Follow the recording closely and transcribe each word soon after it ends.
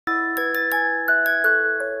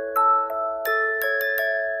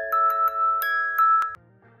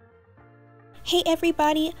Hey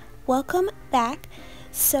everybody, welcome back.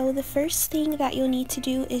 So the first thing that you'll need to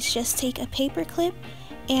do is just take a paper clip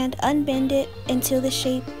and unbend it into the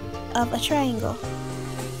shape of a triangle.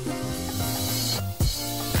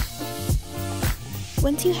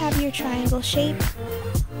 Once you have your triangle shape,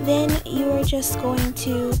 then you are just going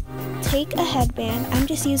to take a headband. I'm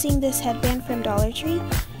just using this headband from Dollar Tree,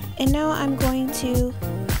 and now I'm going to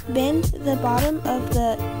bend the bottom of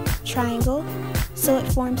the triangle so it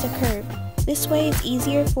forms a curve. This way it's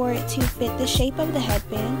easier for it to fit the shape of the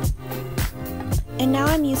headband. And now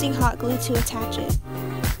I'm using hot glue to attach it.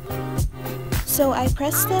 So I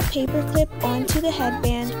press the paper clip onto the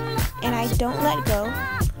headband and I don't let go.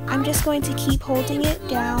 I'm just going to keep holding it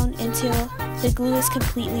down until the glue is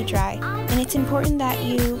completely dry. And it's important that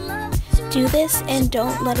you do this and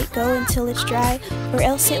don't let it go until it's dry, or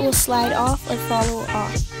else it will slide off or fall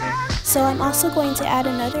off. So I'm also going to add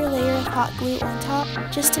another layer of hot glue on top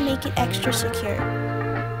just to make it extra secure.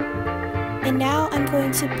 And now I'm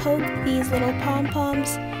going to poke these little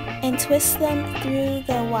pom-poms and twist them through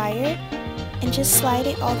the wire and just slide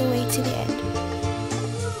it all the way to the end.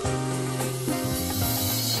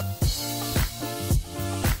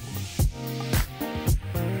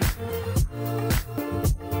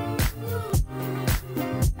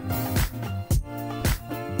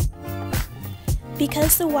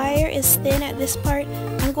 Because the wire is thin at this part,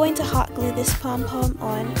 I'm going to hot glue this pom-pom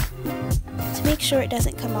on to make sure it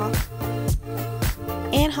doesn't come off,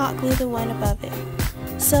 and hot glue the one above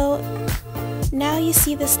it. So now you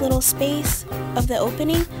see this little space of the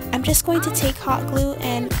opening. I'm just going to take hot glue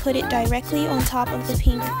and put it directly on top of the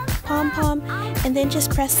pink pom-pom and then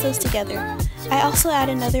just press those together. I also add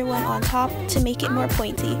another one on top to make it more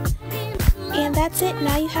pointy. And that's it.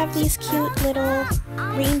 Now you have these cute little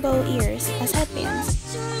rainbow ears as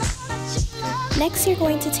headbands. Next, you're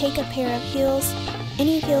going to take a pair of heels,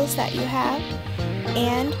 any heels that you have,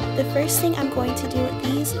 and the first thing I'm going to do with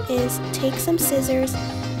these is take some scissors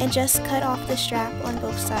and just cut off the strap on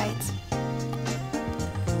both sides.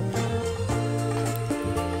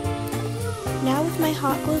 Now with my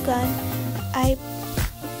hot glue gun, I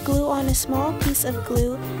glue on a small piece of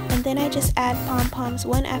glue and then I just add pom-poms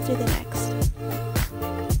one after the next.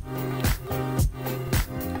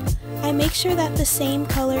 I make sure that the same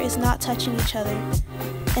color is not touching each other,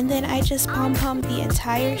 and then I just pom-pom the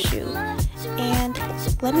entire shoe. And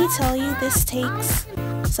let me tell you, this takes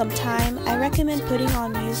some time. I recommend putting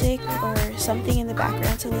on music or something in the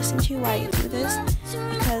background to listen to while you do this,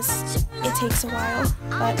 because it takes a while,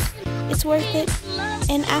 but it's worth it.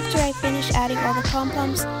 And after I finish adding all the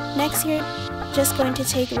pom-poms, next you're just going to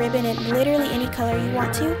take ribbon in literally any color you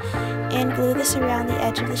want to and glue this around the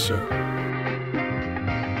edge of the shoe.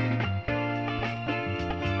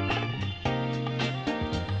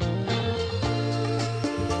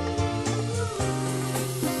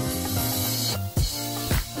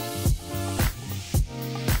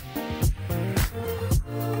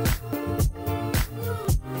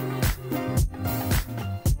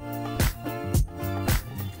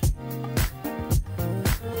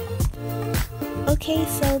 Okay,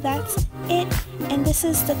 so that's it, and this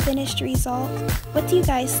is the finished result. What do you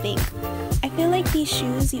guys think? I feel like these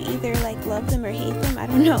shoes, you either love them or hate them, I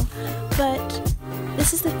don't know. But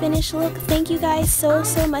this is the finished look. Thank you guys so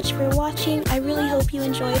much for watching. I really hope you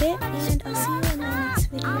enjoyed it, and I'll see you in my next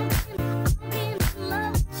video.